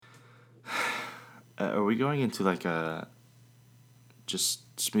Are we going into like a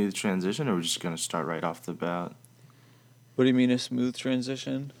just smooth transition, or are we just gonna start right off the bat? What do you mean a smooth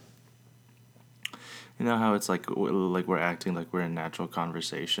transition? You know how it's like we're acting like we're in natural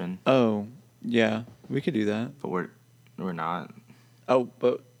conversation, Oh, yeah, we could do that. but we're not. Oh,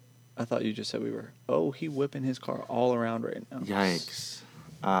 but I thought you just said we were. Oh, he whipping his car all around right now. Yikes.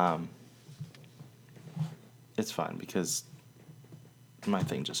 It's fine because my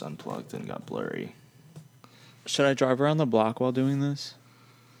thing just unplugged and got blurry. Should I drive around the block while doing this?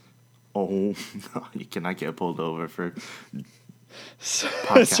 Oh, no, you cannot get pulled over for Sir,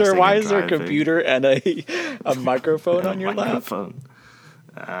 podcasting why and is there a driving. computer and a microphone And a on your microphone.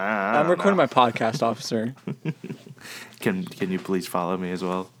 lap? I'm recording my podcast, officer. Can you please follow me as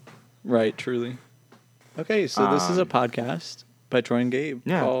well? Right, truly. Okay, so this is a podcast by Troy and Gabe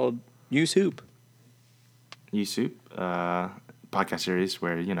called Use Hoop. You Soup, podcast series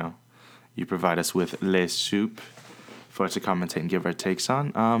where, you provide us with Les Soup for us to commentate and give our takes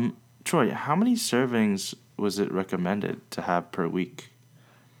on. Troy, how many servings was it recommended to have per week?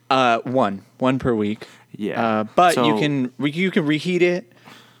 One per week. Yeah. But So- you can reheat it.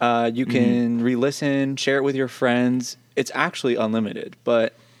 You can re-listen, share it with your friends. It's actually unlimited,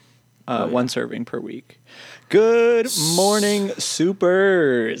 but one serving per week. Good morning,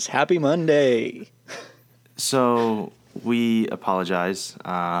 supers. Happy Monday. So we apologize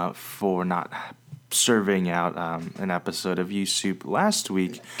for not serving out an episode of You Soup last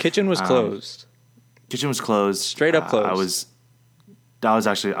week. Kitchen was closed. Kitchen was closed. Straight up closed. I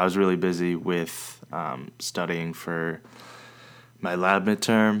was really busy with studying for my lab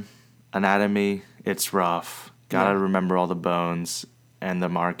midterm, anatomy. It's rough. Gotta remember all the bones and the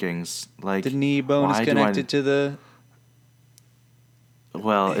markings. Like The knee bone is connected to the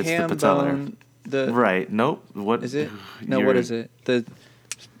Well, it's the ham patellar. bone. Right. Nope. What Is it? No, what is it? The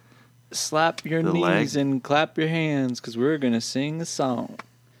slap your The knees leg? and clap your hands because we're going to sing a song.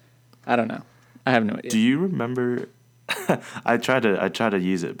 I don't know. I have no idea. Do you remember? I try to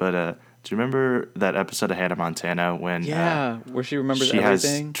use it, but do you remember that episode of Hannah Montana when where she remembers she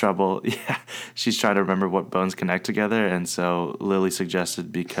everything? has trouble? Yeah, she's trying to remember what bones connect together, and so Lily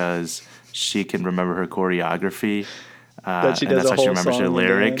suggested because she can remember her choreography. That she and does that's a how she whole remembers her song and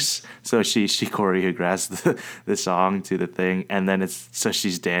lyrics. So she choreographs the song to the thing, and then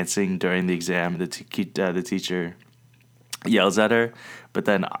she's dancing during the exam. The teacher yells at her, but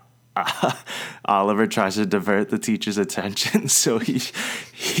then Oliver tries to divert the teacher's attention, so he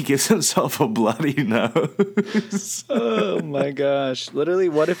gives himself a bloody nose. Oh my gosh. Literally,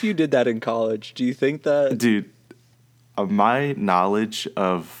 what if you did that in college? Do you think that... Dude, my knowledge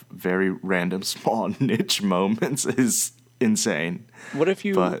of very random small niche moments is insane. What if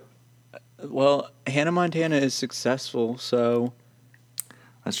you... But Well, Hannah Montana is successful, so...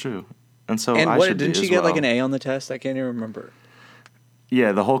 that's true. And so And I what should be didn't she as get like well. an A on the test? I can't even remember.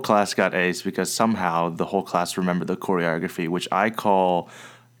 Yeah, the whole class got A's because somehow the whole class remembered the choreography, which I call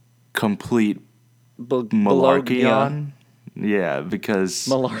complete malarkey on. Yeah, because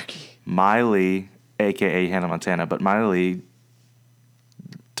Malarkey. Miley, a.k.a. Hannah Montana, but Miley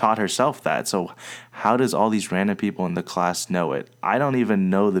taught herself that. So how does all these random people in the class know it? I don't even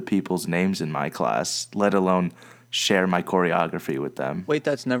know the people's names in my class, let alone share my choreography with them. Wait,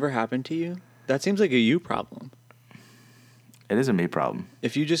 that's never happened to you? That seems like a you problem. It is a me problem.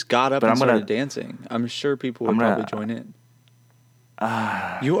 If you just got up But and I'm gonna- started dancing, I'm sure people would I'm gonna- probably join in.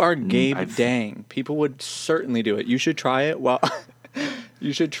 You are Gabe Dang. People would certainly do it. You should try it while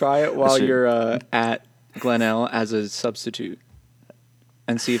should- you're at Glenelg as a substitute,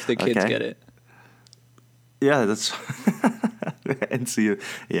 and see if the kids Okay. get it. Yeah, that's and see.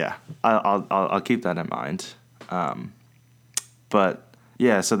 Yeah, I'll keep that in mind. But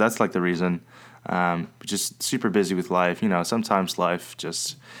yeah, so that's like the reason. Just super busy with life. Sometimes life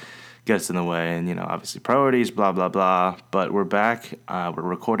just gets in the way, and obviously priorities, blah blah blah. But we're back. We're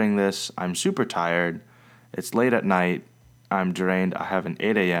recording this. I'm super tired. It's late at night. I'm drained. I have an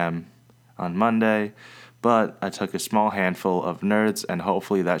 8 a.m. on Monday, but I took a small handful of nerds, and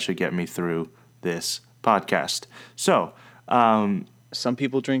hopefully that should get me through this podcast. So, Some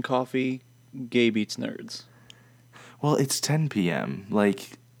people drink coffee. Gabe eats nerds. well, it's 10 p.m.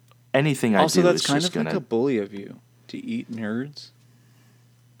 Like anything I Also, do that's is kind just of like gonna. a bully of you to eat nerds.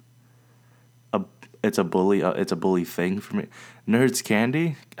 It's a bully thing for me. Nerds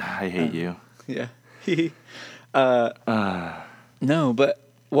candy? I hate you. Yeah. No, but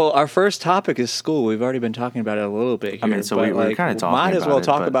our first topic is school. We've already been talking about it a little bit here. I mean, so but, we were kinda talking might as about well it,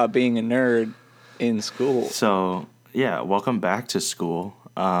 talk but- about being a nerd in school. So yeah, welcome back to school.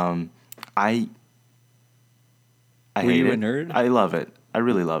 I Were hate you a it. nerd? I love it. I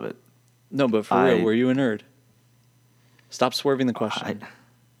really love it. No, but for real, were you a nerd? Stop swerving the question.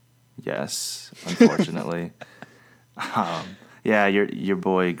 Yes, unfortunately. Yeah, your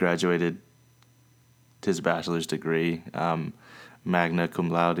boy graduated his bachelor's degree, magna cum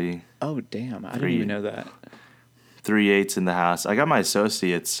laude. Oh, damn. I didn't even know that. 3.8 in the house. I got my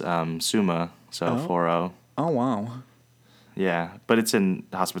associate's summa, so 4.0. Oh, wow. Yeah, but it's in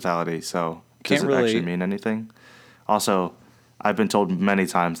hospitality, so Can't does it really actually mean anything? Also, I've been told many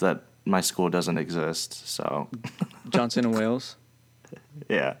times that my school doesn't exist, so. Johnson and Wales?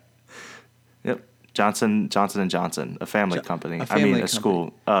 Yeah. Yep. Johnson and Johnson, a family company. A family company.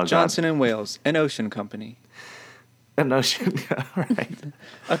 School. Oh, Johnson and Wales, an ocean company. An ocean, right.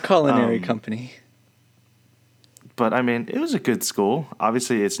 A culinary company. But, I mean, it was a good school.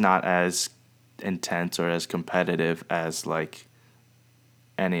 Obviously, it's not as intense or as competitive as, like,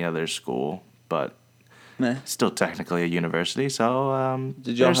 any other school, but still technically a university, so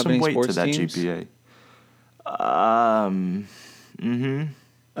did y'all there's have some any weight sports to that teams? GPA.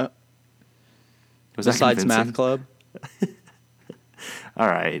 Was that Besides convincing? math club? All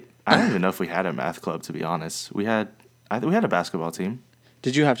right. I don't even know if we had a math club, to be honest. We had a basketball team.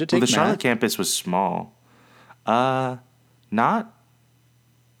 Did you have to take The math? Charlotte campus was small. Not.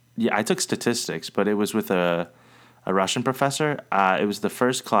 Yeah, I took statistics, but it was with a Russian professor. It was the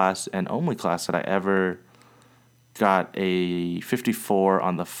first class and only class that I ever got a 54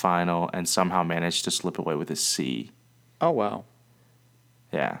 on the final and somehow managed to slip away with a C. Oh, wow.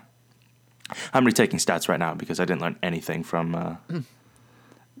 Yeah. I'm retaking stats right now because I didn't learn anything from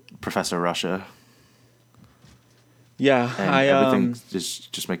Professor Russia. Yeah, And everything is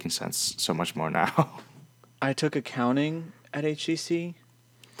just making sense so much more now. I took accounting at HCC.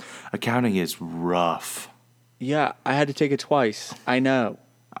 Accounting is rough. Yeah, I had to take it twice. I know.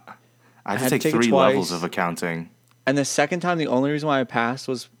 I had to take 3 levels of accounting. And the second time, the only reason why I passed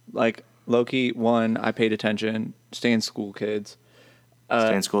was, like, low-key, 1, I paid attention. Stay in school, kids.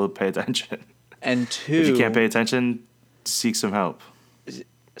 Stay in school, pay attention. And 2... If you can't pay attention, seek some help.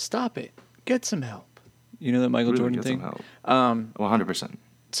 Stop it. Get some help. You know that Michael Really Jordan get thing? Some help. 100%.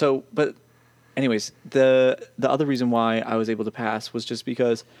 So, but anyways, the other reason why I was able to pass was just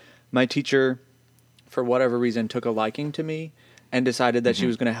because my teacher, for whatever reason, took a liking to me and decided that she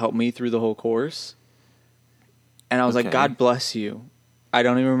was going to help me through the whole course. And I was like, God bless you. I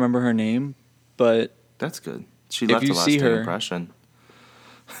don't even remember her name, but... That's good. She left a lasting impression.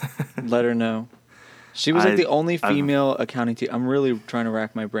 Let her know. She was like the only female accounting teacher. I'm really trying to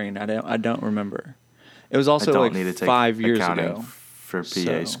rack my brain. I don't remember. It was also like 5 years ago. For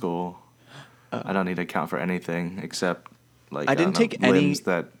PA school. I don't need to account for anything except like I didn't take limbs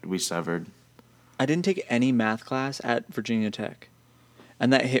that we severed. I didn't take any math class at Virginia Tech.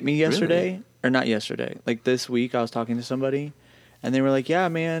 And that hit me yesterday. Really? Or not yesterday. Like this week I was talking to somebody and they were like, yeah,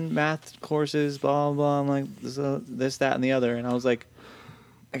 man, math courses, blah, blah. I'm like, this, that, and the other. And I was like,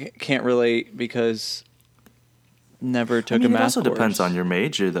 I can't relate because never took a math course. It also depends on your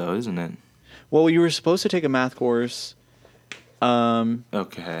major, though, isn't it? Well, you were supposed to take a math course.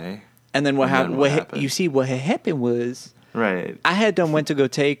 Okay. And then what happened? You see, what had happened was... Right. I went to go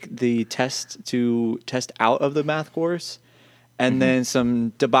take the test to test out of the math course. And then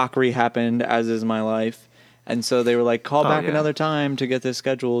some debauchery happened, as is my life. And so they were like, call back another time to get this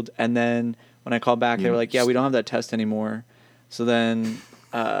scheduled. And then when I called back, they were like, yeah, we don't have that test anymore. So then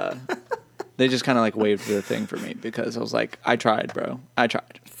they just kind of like waived the thing for me because I was like, I tried, bro. I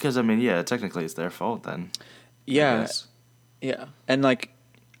tried. Because, I mean, yeah, technically it's their fault then. Yeah. Yeah. And like,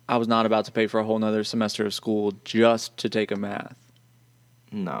 I was not about to pay for a whole nother semester of school just to take a math.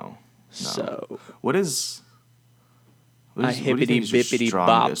 No. So. What is I hippity bippity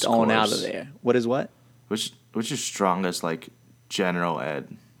bopped on out of there. What is what? What's your strongest like general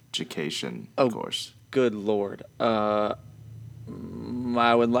education course? Good Lord. I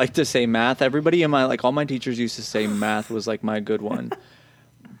would like to say math. Everybody in my all my teachers used to say math was like my good one.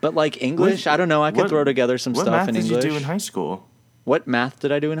 But like English, I don't know. I could throw together some stuff in English. What math did you do in high school? What math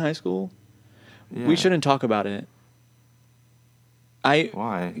did I do in high school? Yeah. We shouldn't talk about it.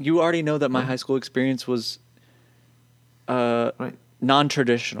 Why? You already know that my high school experience was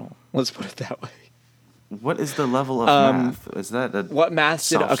non-traditional. Let's put it that way. What is the level of math? Is that what math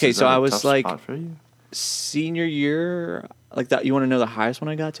did? Okay, so I was like senior year, like that. You want to know the highest one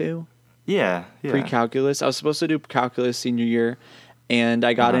I got to? Yeah. Pre-calculus. I was supposed to do calculus senior year, and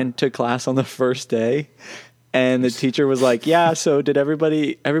I got into class on the first day, and the teacher was like, "Yeah, so did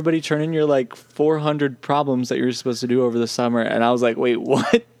everybody turn in your like 400 problems that you were supposed to do over the summer?" And I was like, "Wait,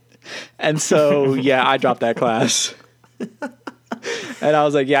 what?" And so I dropped that class. And I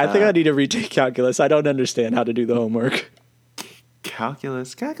was like, I think I need to retake calculus. I don't understand how to do the homework.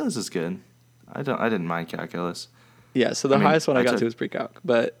 Calculus is good. I didn't mind calculus. Yeah, so the highest one I got to was pre-calc,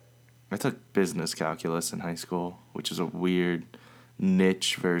 but I took business calculus in high school, which is a weird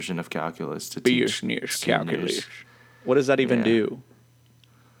niche version of calculus to teach business seniors. calculus. What does that even do?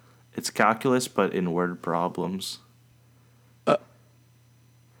 It's calculus, but in word problems.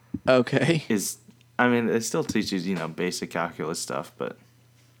 Okay. It still teaches, basic calculus stuff, but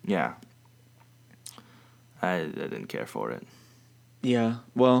yeah. I didn't care for it. Yeah,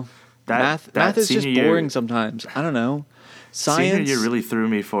 well, That math is just boring year, sometimes. I don't know. Science. Senior year really threw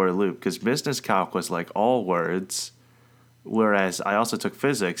me for a loop because business calc was like all words, whereas I also took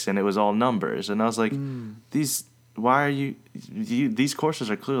physics and it was all numbers. And I was like, these courses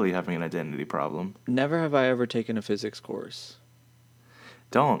are clearly having an identity problem. Never have I ever taken a physics course.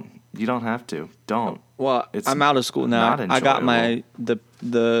 You don't have to. Don't. Well, I'm out of school now. I got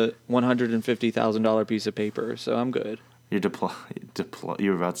the $150,000 piece of paper, so I'm good. Your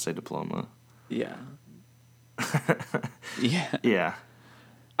you were about to say diploma. Yeah. Yeah. Yeah.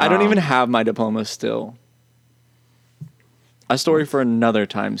 I don't even have my diploma still. A story for another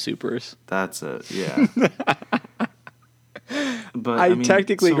time, Supers. That's it. Yeah. But I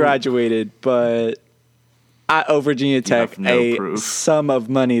technically graduated, but I owe Virginia Tech sum of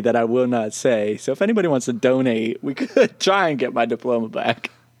money that I will not say. So if anybody wants to donate, we could try and get my diploma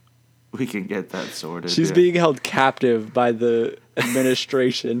back. We can get that sorted. She's being held captive by the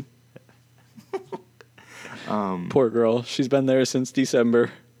administration. Poor girl. She's been there since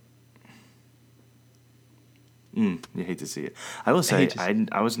December. You hate to see it. I will say,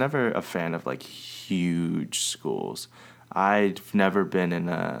 I was never a fan of like huge schools. I've never been in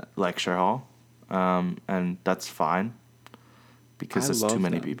a lecture hall. And that's fine because there's too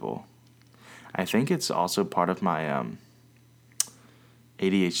many people. I think it's also part of my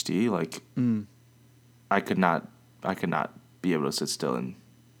ADHD. Like, I could not be able to sit still, and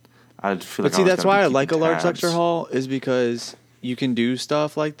I'd feel like. But see, that's why I like a large lecture hall, is because you can do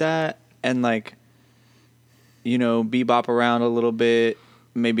stuff like that and like, bebop around a little bit,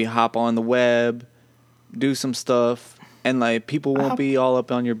 maybe hop on the web, do some stuff. And, like, people won't be all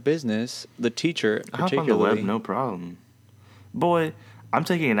up on your business. The teacher, particularly. Hop on the web, no problem. Boy, I'm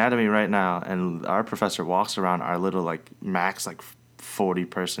taking anatomy right now, and our professor walks around our little, like, max, like,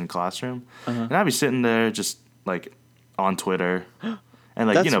 40-person classroom. And I'd be sitting there just, like, on Twitter. And,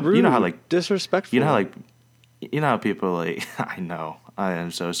 like, rude. You know how, like... Disrespectful. You know how people, like... I know. I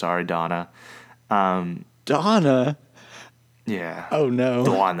am so sorry, Donna. Donna? Yeah. Oh no.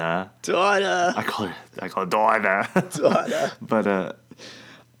 Donna. I call her Donna. Donna. But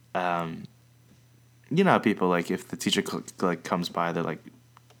you know how people, like, if the teacher like comes by, they like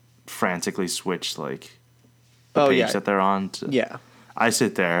frantically switch like the page that they're on. I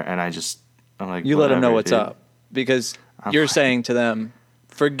sit there and I'm like, you let them know what's up, because you're saying to them,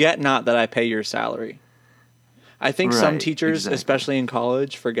 forget not that I pay your salary. I think some teachers, especially in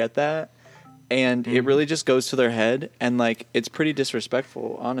college, forget that. And it really just goes to their head, and like it's pretty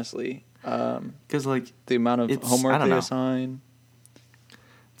disrespectful, honestly. Because like the amount of homework they assign.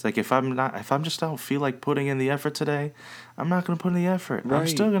 It's like if I'm just don't feel like putting in the effort today, I'm not gonna put in the effort. Right. I'm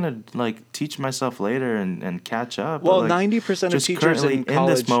still gonna like teach myself later and catch up. Well, 90% of teachers in college,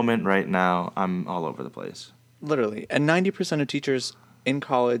 in this moment right now, I'm all over the place. Literally, and 90% of teachers in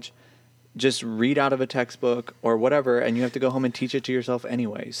college just read out of a textbook or whatever, and you have to go home and teach it to yourself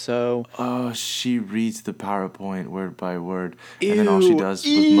anyway. So, she reads the PowerPoint word by word, and then all she does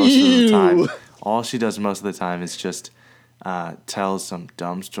most of the time is just tell some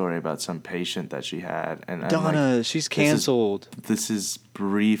dumb story about some patient that she had. And Donna, like, she's canceled. This is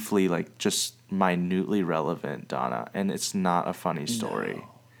briefly, like, just minutely relevant, Donna, and it's not a funny story.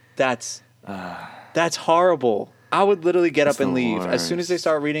 No. That's horrible. I would literally get up and leave. Worst. As soon as they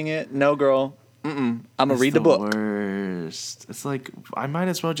start reading it, no, girl. I'm going to read the book. Worst. It's like, I might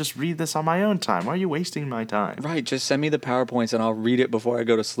as well just read this on my own time. Why are you wasting my time? Right. Just send me the PowerPoints and I'll read it before I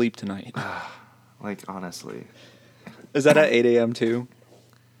go to sleep tonight. Like, honestly. Is that at 8 a.m. too?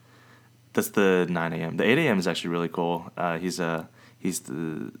 That's the 9 a.m. The 8 a.m. is actually really cool. He's the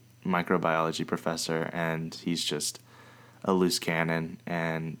microbiology professor, and he's just a loose cannon,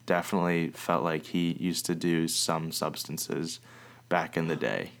 and definitely felt like he used to do some substances back in the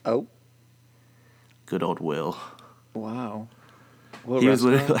day. Oh. Good old Will. Wow. He was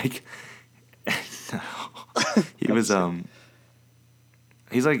literally like, no. He was,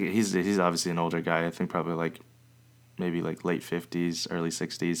 he's obviously an older guy. I think probably like, maybe like late 50s, early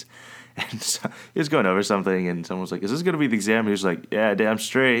 60s. And so he was going over something, and someone was like, is this going to be the exam? And he was like, yeah, damn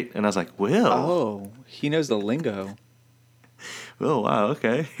straight. And I was like, Will. Oh, he knows the lingo. Oh, wow,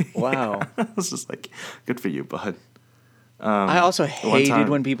 okay. Wow. I was just like, good for you, bud. I also one hated time-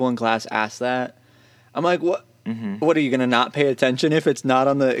 when people in class asked that. I'm like, what? Mm-hmm. What are you gonna not pay attention if it's not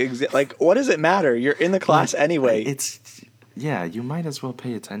on the like? What does it matter? You're in the class anyway. Yeah, you might as well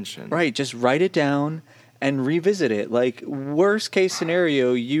pay attention. Right, just write it down and revisit it. Like, worst case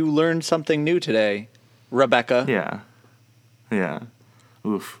scenario, you learned something new today, Rebecca. Yeah. Yeah.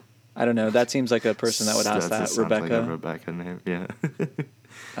 Oof. I don't know. That seems like a person that would ask that, sounds Rebecca. Like a Rebecca name. Yeah.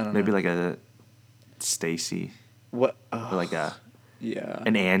 I don't Maybe know. like a Stacy What? or like Yeah.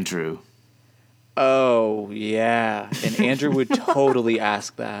 an Andrew. Oh, yeah. And Andrew would totally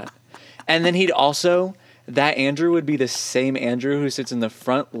ask that. And then that Andrew would be the same Andrew who sits in the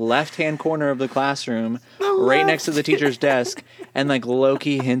front left-hand corner of the classroom, right next to the teacher's desk, and like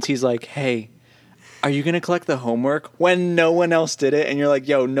low-key hints, he's like, hey, are you going to collect the homework? When no one else did it, and you're like,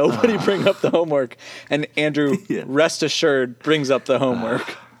 yo, nobody bring up the homework. And Andrew, Yeah. rest assured, brings up the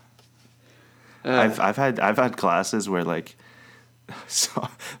homework. I've had classes where like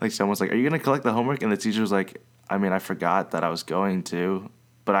someone's like, "Are you gonna collect the homework?" And the teacher was like, "I mean, I forgot that I was going to,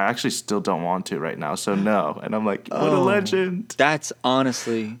 but I actually still don't want to right now, so no." And I'm like, "What a legend! That's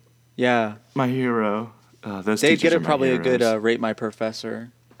honestly, yeah. My hero." Those They'd teachers get are it my probably a good heroes. rate my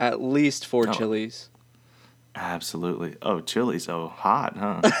professor. At least 4 chilies. Absolutely. Oh, chili so hot,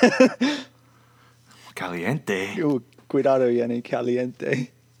 huh? Caliente. Cuidado, Yanni, caliente.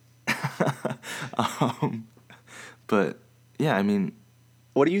 But yeah, I mean,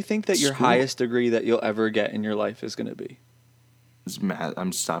 What do you think that your School. highest degree that you'll ever get in your life is going to be?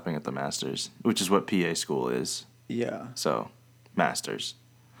 I'm stopping at the master's, which is what PA school is. Yeah. So, master's.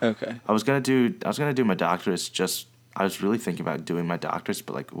 Okay. I was gonna do my doctorates. I was really thinking about doing my doctorates,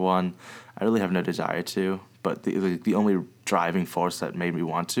 but like one, I really have no desire to. But the only driving force that made me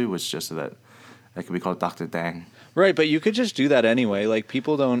want to was just so that I could be called Dr. Dang. Right, but you could just do that anyway. Like,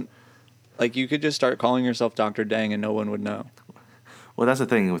 people don't... Like, you could just start calling yourself Dr. Dang and no one would know. Well, that's the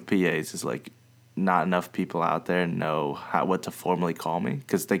thing with PAs is like, not enough people out there know what to formally call me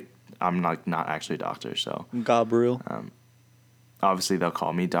because I'm like not actually a doctor, so Gabriel. obviously they'll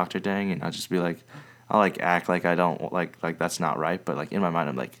call me Dr. Dang, and I'll just be like, I'll like act like I don't like that's not right, but like in my mind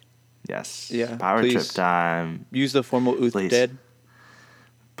I'm like, yes, Yeah, power please. trip time. Use the formal Please. dead.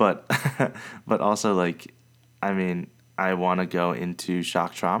 But but also like, I mean, I want to go into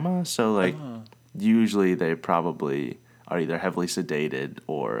shock trauma, so like usually they probably are either heavily sedated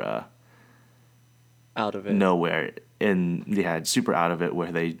or Out of it. nowhere super out of it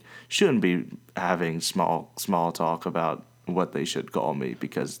where they shouldn't be having small talk about what they should call me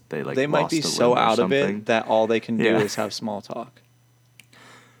because they like They might lost be a so limb or out of something. it that all they can do Yeah. is have small talk.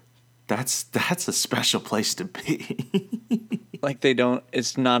 That's a special place to be. Like, they don't...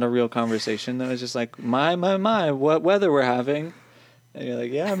 It's not a real conversation, though. It's just like, my, what weather we're having. And you're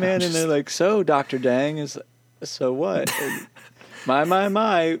like, yeah, man. And they're like, so, Dr. Dang, is... So what?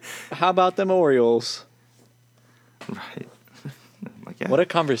 my, how about them Orioles? Right. Like, yeah. What a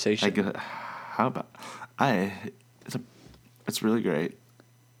conversation. Like, how about it's really great.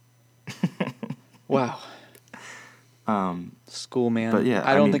 Wow. Um, School, man. But yeah,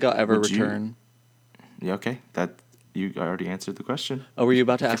 I I don't mean, think I'll ever would you- return. yeah, okay. That you already answered the question. Oh, were you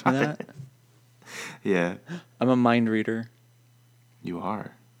about to ask me that? Yeah, I'm a mind reader. you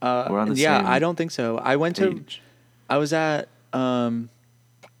are. We're on the Yeah, same I don't think so. I went to... page. I was at... how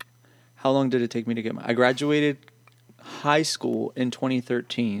long did it take me to get my... I graduated high school in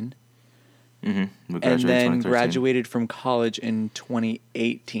 2013. Mm-hmm. We And graduated then 2013. graduated from college in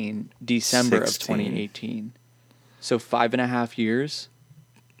 2018, December 16. of 2018. So 5.5 years.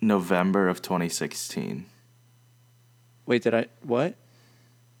 November of 2016. Wait, what?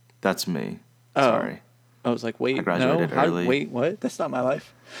 That's me. Oh. Sorry. I was like, wait, I graduated no. early. Wait, what? That's not my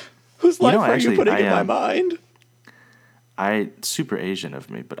life. Whose You life know, are actually, you putting in my I, mind? Super Asian of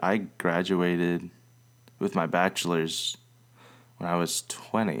me, but I graduated with my bachelor's when I was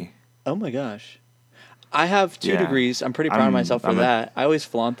 20. Oh my gosh. I have 2 Yeah. degrees. I'm pretty proud of I'm- myself for I'm a- that. I always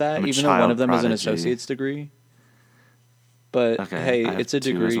flaunt that, I'm a even though one child of them is an prodigy. associate's degree. But Okay. hey, I have it's a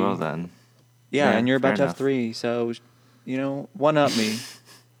 2 degree. as well then. Yeah, Yeah, and you're about fair to have enough. 3, so one up me.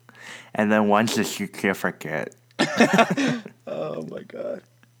 And then once you can't forget. Oh my god.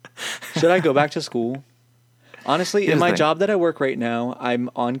 Should I go back to school? Honestly, Here's in the my thing. job that I work right now, I'm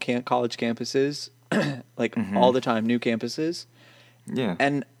on college campuses, like all the time, new campuses. Yeah.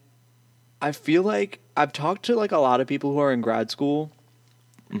 And I feel like I've talked to like a lot of people who are in grad school.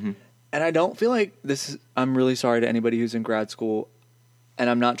 Mm-hmm. And I don't feel like I'm really sorry to anybody who's in grad school. And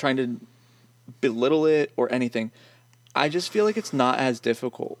I'm not trying to belittle it or anything. I just feel like it's not as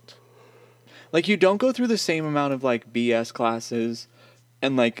difficult. Like, you don't go through the same amount of like BS classes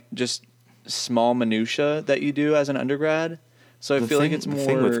and like just small minutia that you do as an undergrad. So I feel like it's The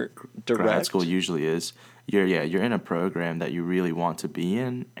thing more with direct. grad school usually is you're in a program that you really want to be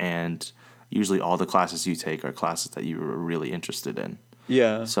in, and usually all the classes you take are classes that you were really interested in.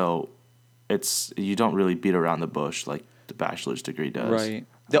 Yeah. So you don't really beat around the bush like the bachelor's degree does. Right.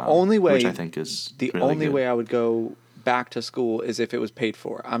 The only way, which I think is the really only good. way I would go back to school is if it was paid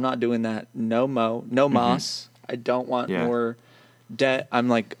for. I'm not doing that. No mas. I don't want Yeah. more debt.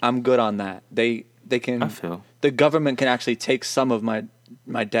 I'm good on that. They can. I feel. The government can actually take some of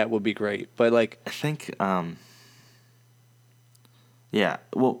my debt would be great, but like I think. Yeah.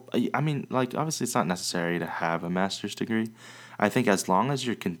 Well, I mean, like obviously it's not necessary to have a master's degree. I think as long as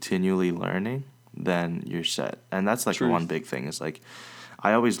you're continually learning, then you're set. And that's like the Truth. one big thing is like,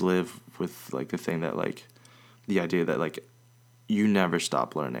 I always live with like the thing that like, the idea that like, you never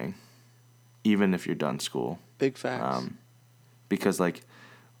stop learning, even if you're done school. big facts. Because like,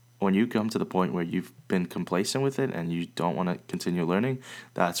 when you come to the point where you've been complacent with it and you don't want to continue learning,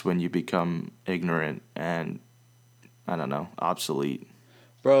 that's when you become ignorant and, I don't know, obsolete.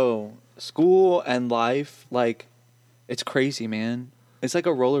 Bro, school and life, like, it's crazy, man. It's like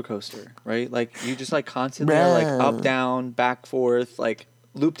a roller coaster, right? Like, you just, like, constantly are, like, up, down, back, forth, like,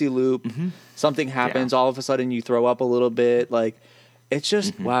 loop-de-loop. Mm-hmm. Something happens, all of a sudden you throw up a little bit. Like, it's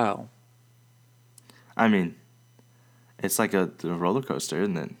just, wow. I mean, it's like a roller coaster,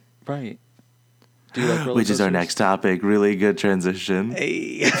 isn't it? Right. Do you like roller Which is our coasters? next topic. Really good transition.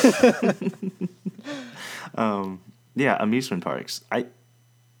 Hey. Yeah, amusement parks.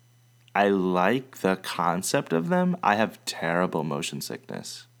 I like the concept of them. I have terrible motion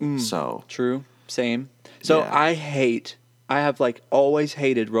sickness. So, True. Same. So Yeah. I have like always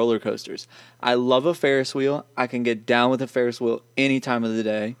hated roller coasters. I love a Ferris wheel. I can get down with a Ferris wheel any time of the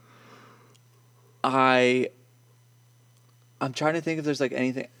day. I'm trying to think if there's like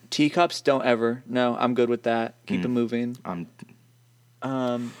anything. Teacups, don't ever. No, I'm good with that. Keep it moving.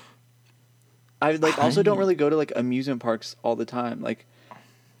 I like also don't really go to like amusement parks all the time. Like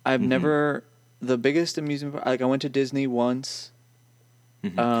I've never the biggest amusement park, like I went to Disney once.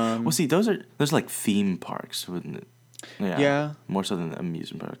 well, see, there's like theme parks, wouldn't it? Yeah. More so than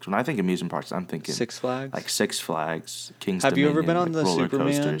amusement parks. When I think amusement parks, I'm thinking Six Flags. like Six Flags, King's Have you ever Dominion, been on like the roller Superman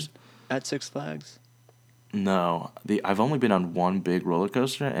coasters. at Six Flags? No, I've only been on one big roller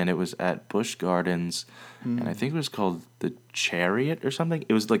coaster, and it was at Busch Gardens, and I think it was called the Chariot or something.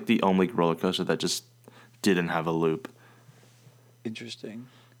 It was like the only roller coaster that just didn't have a loop. Interesting.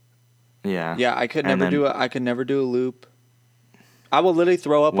 Yeah. Yeah, I could And never then I could never do a loop. I will literally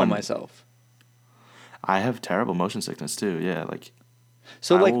throw up on When- myself. I have terrible motion sickness too. Yeah, like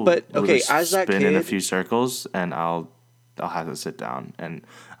So I like, will but okay, literally as that spin in a kid, few circles, and I'll have to sit down, and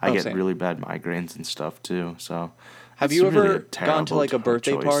I Oh, get same. really bad migraines and stuff too. So have it's you really ever a gone to terrible like a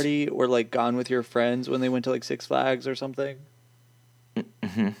birthday choice. party or like gone with your friends when they went to like Six Flags or something?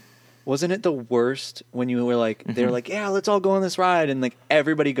 Wasn't it the worst when you were like, they were like, yeah, let's all go on this ride, and like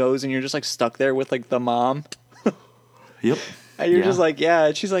everybody goes, and you're just like stuck there with like the mom, Yep. and you're Yeah. just like, yeah,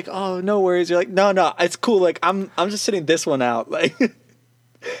 and she's like, oh, no worries. You're like, no, it's cool. Like I'm just sitting this one out, like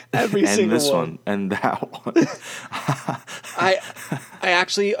every and single this one. and that one. I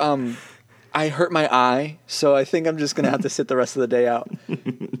actually I hurt my eye, so I think I'm just gonna have to sit the rest of the day out.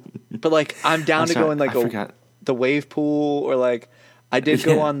 But like I'm down to go in like I forgot. the wave pool, or like I did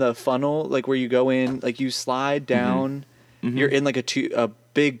go on the funnel, like where you go in, like you slide down. You're in like a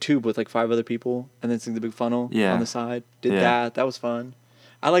big tube with like 5 other people, and then it's like the big funnel Yeah. on the side. Did Yeah. that was fun.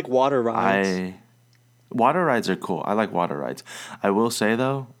 I like water rides. Water rides are cool. I like water rides. I will say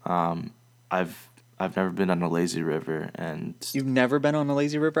though, I've never been on a lazy river, and You've never been on a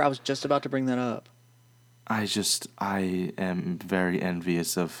lazy river? I was just about to bring that up. I am very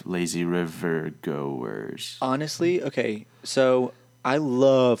envious of lazy river goers. Honestly, okay, so I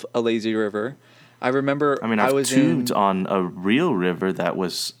love a lazy river. I remember I mean, I've was tubed in on a real river that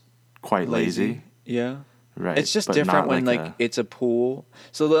was quite lazy. Yeah. Right. It's just but different not when like it's a pool.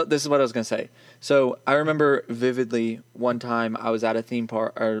 So this is what I was gonna say. So I remember vividly one time I was at a theme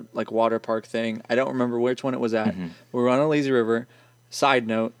park or like water park thing. I don't remember which one it was at. We were on a lazy river. Side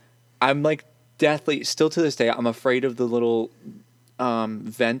note, I'm like deathly still to this day. I'm afraid of the little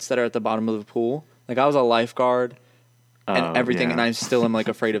vents that are at the bottom of the pool. Like I was a lifeguard and everything, yeah. and I still am like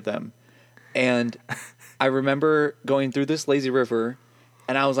afraid of them. And I remember going through this lazy river.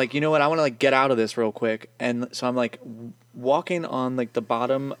 And I was like, you know what? I want to like get out of this real quick. And so I'm like walking on like the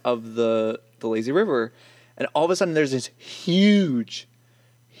bottom of the lazy river, and all of a sudden there's this huge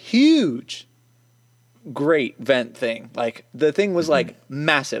grate vent thing. Like the thing was like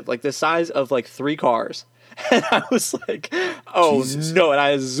massive, like the size of like 3 cars. And I was like, oh Jesus. no. And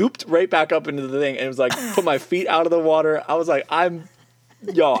I zooped right back up into the thing and it was like, put my feet out of the water. I was like, I'm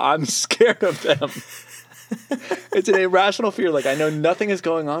scared of them. It's an irrational fear. Like, I know nothing is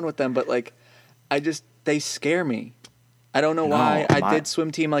going on with them, but like, they scare me. I don't know why. I did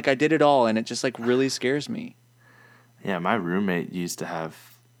swim team. Like, I did it all and it just like really scares me. Yeah, my roommate used to have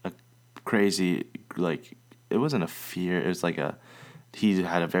a crazy, like, it wasn't a fear. It was like he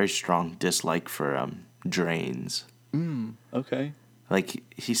had a very strong dislike for drains. Okay. Like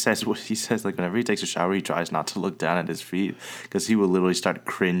he says, like whenever he takes a shower, he tries not to look down at his feet because he will literally start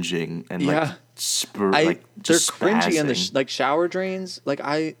cringing and like they're cringy on the like shower drains. Like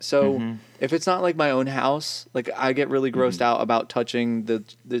if it's not like my own house, like I get really grossed out about touching the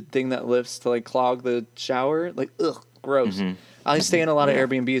thing that lifts to like clog the shower. Like gross. I stay in a lot of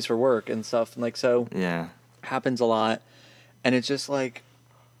Airbnbs for work and stuff, and like so happens a lot, and it's just like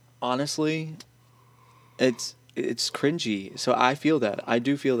honestly, it's cringy. So I feel that. I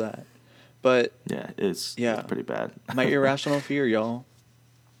do feel that. But it's pretty bad. My irrational fear, y'all.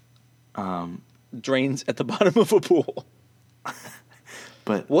 Drains at the bottom of a pool.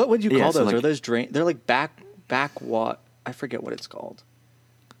 But what would you call those? Like, are those drain? They're like back what? I forget what it's called.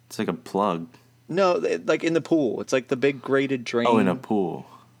 It's like a plug. No, like in the pool. It's like the big grated drain. Oh, in a pool.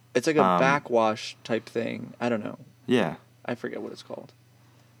 It's like a backwash type thing. I don't know. Yeah. I forget what it's called.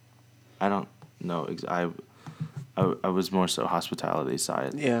 I don't know. I was more so hospitality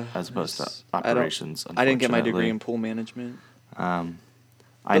side, as opposed to operations. I didn't get my degree in pool management.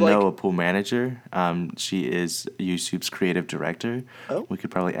 I know a pool manager. She is YouTube's creative director. Oh, we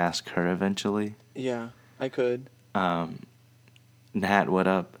could probably ask her eventually. Yeah, I could. Nat, what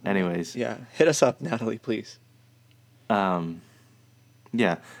up? Anyways, hit us up, Natalie, please.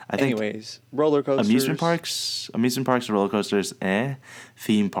 Yeah, I think. Anyways, roller coasters. Amusement parks, roller coasters,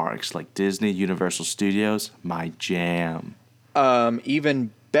 Theme parks like Disney, Universal Studios, my jam.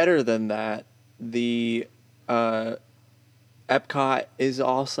 Even better than that, the Epcot is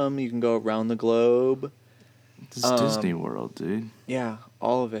awesome. You can go around the globe. This is Disney World, dude. Yeah,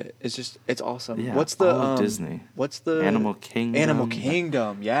 all of it. It's awesome. Yeah, what's the all of Disney? What's the Animal Kingdom? Animal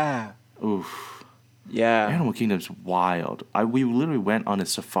Kingdom, yeah. Oof. Yeah. Animal Kingdom's wild. We literally went on a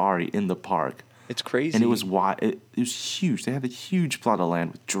safari in the park. It's crazy. And it was it was huge. They had a huge plot of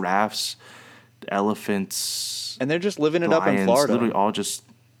land with giraffes, elephants, and they're just living it lions, up in Florida. Literally all just,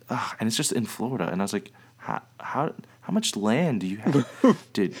 and it's just in Florida. And I was like, how much land do you have,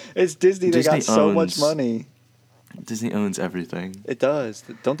 dude? It's Disney. They got so much money. Disney owns everything. It does.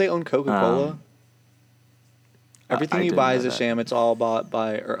 Don't they own Coca-Cola? Everything you buy is a sham. It's all bought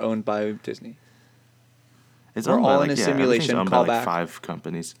by or owned by Disney. It's We're owned all by, in a like, simulation. owned Call by, like, back. 5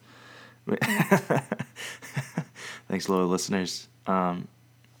 companies. Thanks, loyal listeners.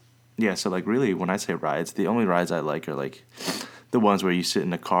 Yeah, so like really, when I say rides, the only rides I like are like the ones where you sit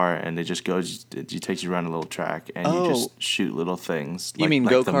in a car and it just takes you around a little track and you just shoot little things. You mean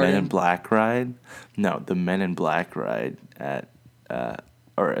go-karting? The Men in Black ride? No, the Men in Black ride at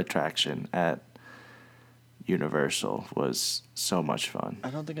or attraction at Universal was so much fun. I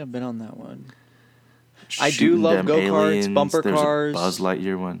don't think I've been on that one. Shooting I do love them go-karts, aliens. bumper There's cars. A Buzz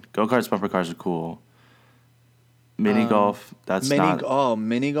Lightyear one. Go-karts, bumper cars are cool. Mini golf,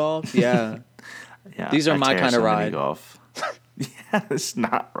 mini golf, yeah. Yeah, these are my kind of ride. Mini golf. Yeah, it's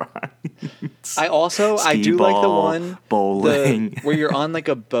not right. I do like the one bowling where you're on like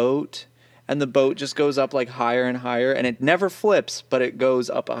a boat and the boat just goes up like higher and higher and it never flips, but it goes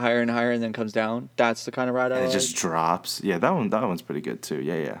up higher and higher and then comes down. That's the kind of ride I like. It just drops. Yeah, that one's pretty good too.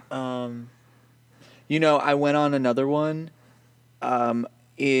 Yeah. I went on another one.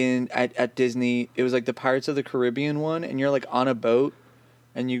 At Disney, it was like the Pirates of the Caribbean one, and you're like on a boat,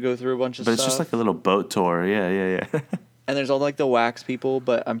 and you go through a bunch of stuff. But it's just like a little boat tour. Yeah. And there's all like the wax people,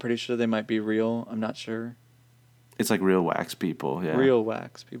 but I'm pretty sure they might be real. I'm not sure. It's like real wax people. Yeah. Real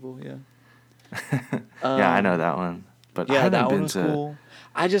wax people. Yeah. Yeah, I know that one. But yeah, I haven't that been one was to, cool.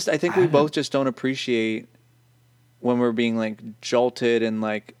 I think we both just don't appreciate when we're being like jolted and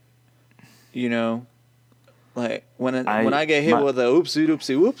like, like when I get hit with a oopsie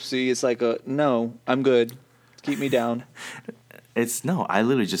doopsie whoopsie, it's like no, I'm good. Keep me down. I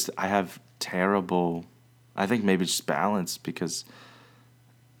literally I have terrible, I think maybe just balance because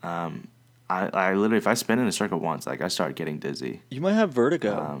I literally, if I spin in a circle once, like I start getting dizzy. You might have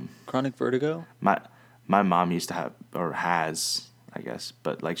vertigo. Chronic vertigo? My mom used to have, or has, I guess,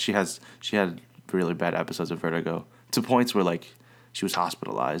 but like she had really bad episodes of vertigo to points where like she was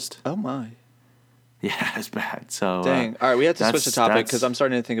hospitalized. Oh my. Yeah, it's bad. So dang. All right, we have to switch the topic because I'm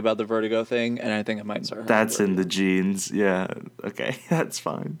starting to think about the vertigo thing, and I think I might start. That's in the genes. Yeah. Okay, that's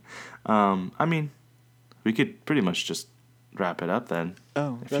fine. I mean, We could pretty much just wrap it up then.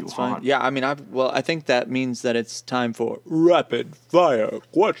 Oh, if you that's fine. want. Yeah, I mean, I think that means that it's time for rapid fire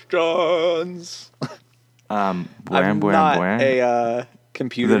questions. I'm not a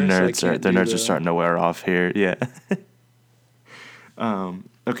computer. The so I nerds are can't do are starting to wear off here. Yeah.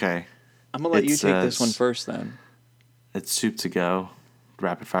 Okay. I'm gonna let you It's, take this one first, then. It's soup to go.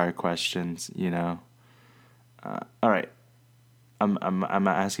 Rapid fire questions. All right. I'm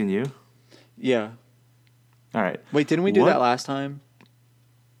asking you. Yeah. All right. Wait, didn't we do that last time?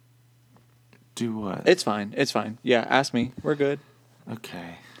 Do what? It's fine. It's fine. Yeah, ask me. We're good.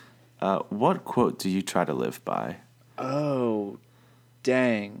 Okay. What quote do you try to live by? Oh,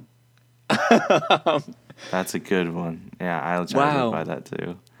 dang. That's a good one. Yeah, I'll try to live by that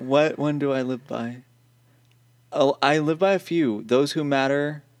too. What one do I live by? Oh, I live by a few. Those who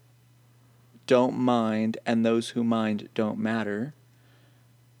matter don't mind, and those who mind don't matter.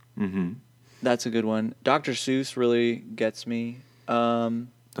 Mm-hmm. That's a good one. Dr. Seuss really gets me.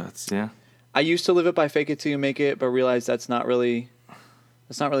 Yeah. I used to live it by fake it till you make it, but realized that's not really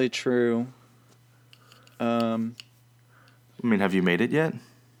true. I mean, have you made it yet?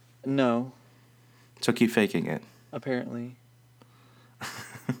 No, So keep faking it. apparently.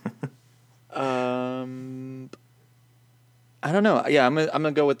 I don't know. Yeah, I'm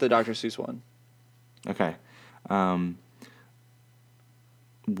gonna go with the Dr. Seuss one. Okay.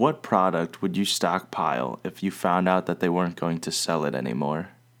 What product would you stockpile if you found out that they weren't going to sell it anymore?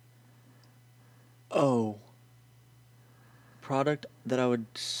 Oh. Product that I would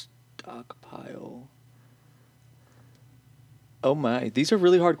stockpile. Oh my, these are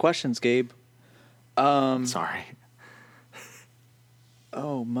really hard questions, Gabe. Sorry.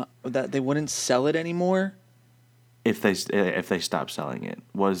 Oh my, that they wouldn't sell it anymore? If they stop selling it,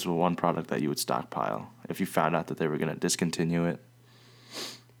 what is the one product that you would stockpile if you found out that they were going to discontinue it?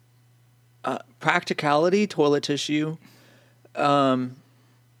 Practicality, toilet tissue. It's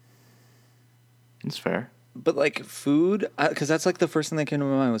fair. But like food, because that's like the first thing that came to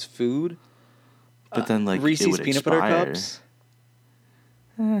my mind was food. But then like Reese's it would peanut expire. butter cups.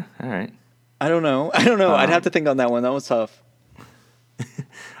 All right. I don't know. I'd have to think on that one. That was tough.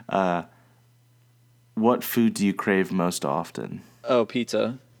 What food do you crave most often? Oh,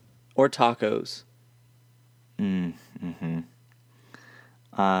 pizza, or tacos. Mm-hmm.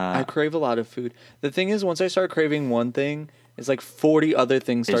 I crave a lot of food. The thing is, once I start craving one thing, it's like 40 other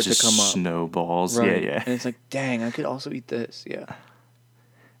things start to come up. Snowballs. Right. Yeah. And it's like, dang, I could also eat this. Yeah.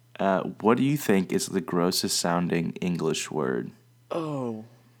 What do you think is the grossest sounding English word? Oh.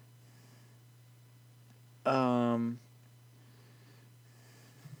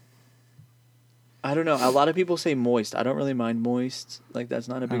 I don't know. A lot of people say moist. I don't really mind moist. Like, that's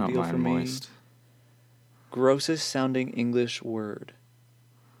not a big deal for me. Moist. Grossest sounding English word.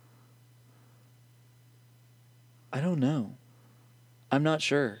 I don't know. I'm not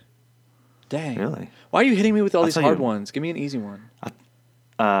sure. Dang. Really? Why are you hitting me with all these hard you. ones? Give me an easy one.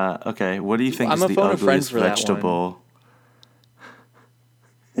 Okay. What do you think I'm is a the phone a friend ugliest for that one. vegetable?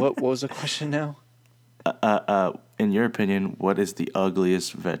 What was the question now? In your opinion, what is the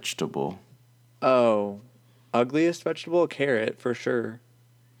ugliest vegetable? Oh, ugliest vegetable? A carrot, for sure.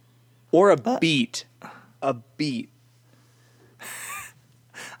 Or a beet. A beet. I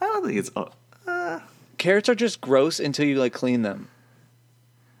don't think it's. Carrots are just gross until you like clean them.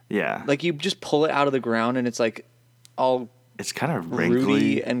 Yeah. Like you just pull it out of the ground and it's like all It's kind of wrinkly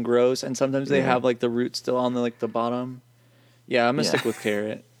rooty and gross, and sometimes they Yeah. have like the root still on the bottom. Yeah, I'm gonna stick with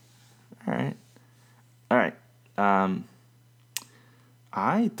carrot. All right.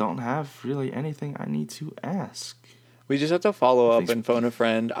 I don't have really anything I need to ask. We just have to follow up Thanks. and phone a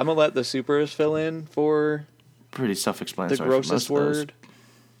friend. I'm gonna let the supers fill in for Pretty the self-explanatory. for most grossest of those. word.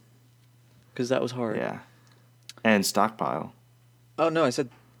 Because that was hard. Yeah. And stockpile. Oh no, I said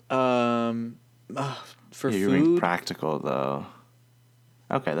for Yeah, you're being food. practical though.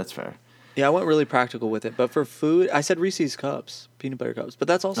 Okay, that's fair. Yeah, I went really practical with it. But for food, I said Reese's cups, peanut butter cups. But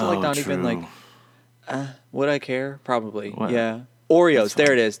that's also like not even like. Would I care? Probably. What? Yeah. Oreos. That's fine.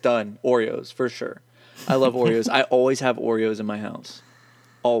 There it is. Done. Oreos for sure. I love Oreos. I always have Oreos in my house.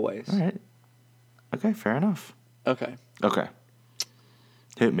 Always. All right. Okay, fair enough. Okay. Okay.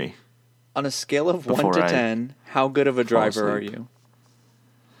 Hit me. On a scale of Before 1 to I 10, how good of a driver are asleep. you?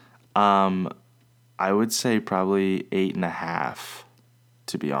 I would say probably 8.5,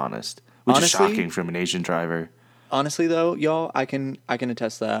 to be honest. Which Honestly- is shocking from an Asian driver. Honestly, though, y'all, I can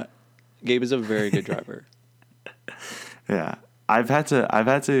attest that Gabe is a very good driver. Yeah. I've had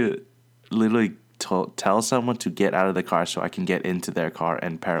to literally tell someone to get out of the car so I can get into their car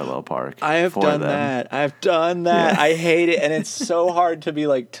and parallel park. I have for done them. that. I've done that. Yeah. I hate it, and it's so hard to be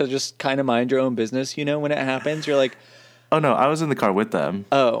like to just kind of mind your own business. You know, when it happens, you're like, Oh no, I was in the car with them.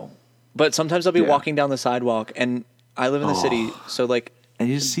 oh. But sometimes I'll be Yeah. walking down the sidewalk, and I live in the city, so like And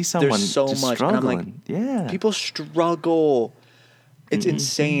you just see someone there's so just much, and I'm like, struggling. Yeah. people struggle. It's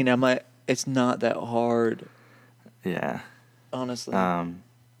insane. I'm like, it's not that hard, Yeah. honestly.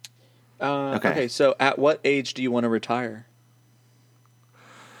 Okay. Okay, so at what age do you want to retire?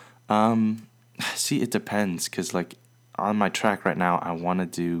 See, it depends, because like on my track right now, I want to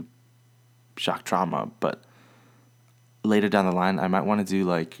do shock trauma, but later down the line, I might want to do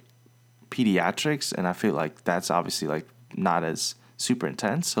like pediatrics, and I feel like that's obviously like not as super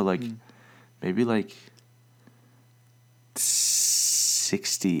intense. So like maybe like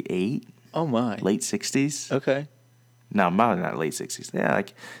 68, Oh my. late 60s. Okay. No, probably not late 60s. Yeah,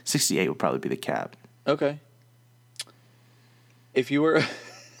 like 68 would probably be the cap. Okay. If you were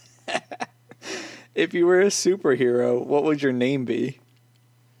if you were a superhero, what would your name be?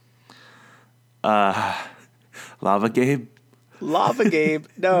 Lava Gabe, Lava Gabe.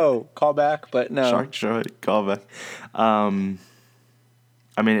 No, call back, but no. Shark Show, callback. I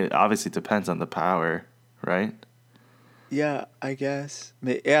mean, it obviously depends on the power, right? Yeah, I guess.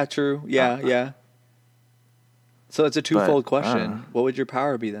 Yeah, true. Yeah. So it's a twofold question. What would your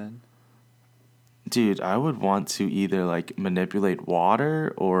power be then? Dude, I would want to either like manipulate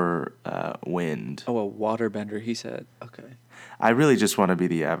water or wind. Oh, a waterbender, he said. Okay. I really just want to be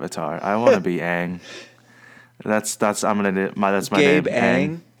the Avatar. I want to be Aang. That's my Gabe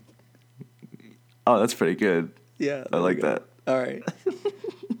name. Aang. Oh, that's pretty good. Yeah. I like that. All right.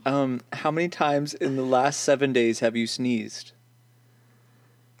 How many times in the last 7 days have you sneezed?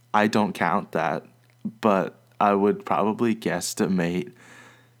 I don't count that, but I would probably guesstimate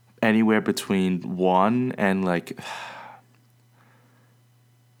anywhere between 1 and like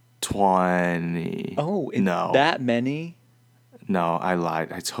 20. Oh, no. That many? No, I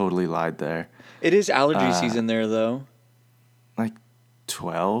lied. I totally lied there. It is allergy season there, though. Like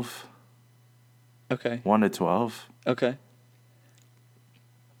 12? Okay. 1 to 12? Okay.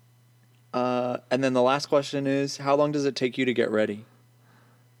 And then the last question is, how long does it take you to get ready?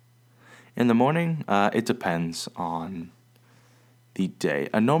 In the morning, it depends on the day.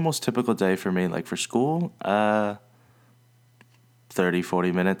 A normal typical day for me, like for school, 30,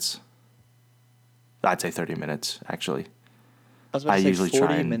 40 minutes. I'd say 30 minutes, actually. I was about to I say usually 40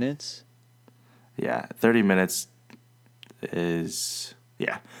 try and- minutes. Yeah, 30 minutes is,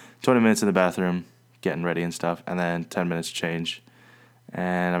 20 minutes in the bathroom, getting ready and stuff, and then 10 minutes change,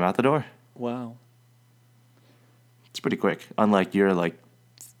 and I'm out the door. Wow. It's pretty quick. Unlike your, like,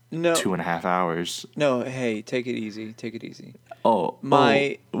 No. 2.5 hours. No, hey, take it easy. Take it easy. Oh,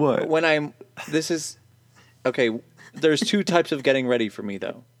 what? When I'm, this is, okay, there's two types of getting ready for me,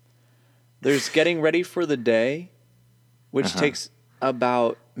 though. There's getting ready for the day, which takes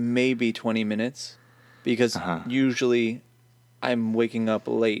about maybe 20 minutes, because usually I'm waking up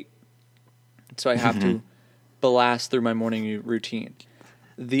late. So I have to blast through my morning routine.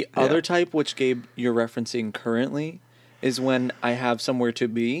 The other type, which Gabe, you're referencing currently, is when I have somewhere to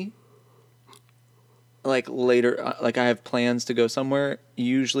be. Like later, like I have plans to go somewhere.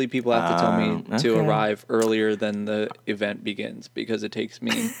 Usually people have to tell me to okay. arrive earlier than the event begins, because it takes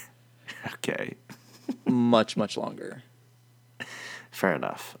me Okay. much, much longer. Fair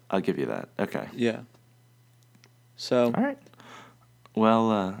enough. I'll give you that. Okay. Yeah. So, All right.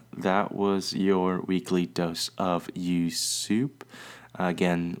 Well, that was your weekly dose of You Soup.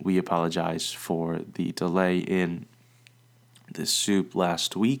 Again, we apologize for the delay in the soup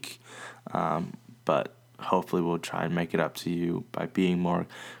last week, but hopefully we'll try and make it up to you by being more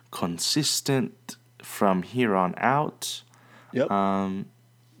consistent from here on out. yep. Do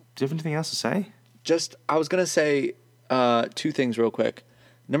you have anything else to say? I was going to say two things real quick.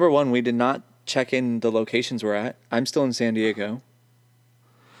 Number one, we did not check in the locations we're at. I'm still in San Diego.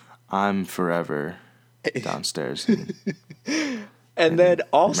 I'm forever downstairs. And then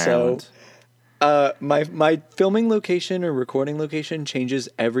also, Maryland. my filming location or recording location changes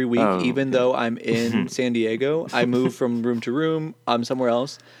every week, even though I'm in San Diego. I move from room to room. I'm somewhere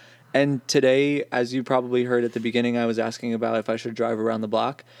else. And today, as you probably heard at the beginning, I was asking about if I should drive around the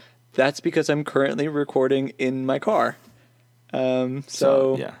block. That's because I'm currently recording in my car.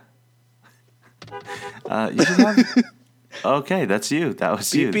 So yeah. You should have... Okay, that's you. That was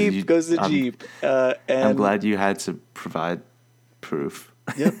beep you. beep goes the Jeep. And I'm glad you had to provide proof.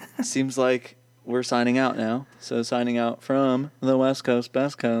 Yep. Seems like we're signing out now. So signing out from the West Coast,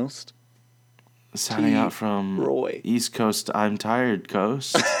 Best Coast. Signing out from Roy. East Coast, I'm tired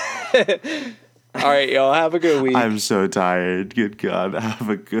coast. All right, y'all. Have a good week. I'm so tired. Good God. Have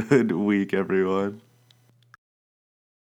a good week, everyone.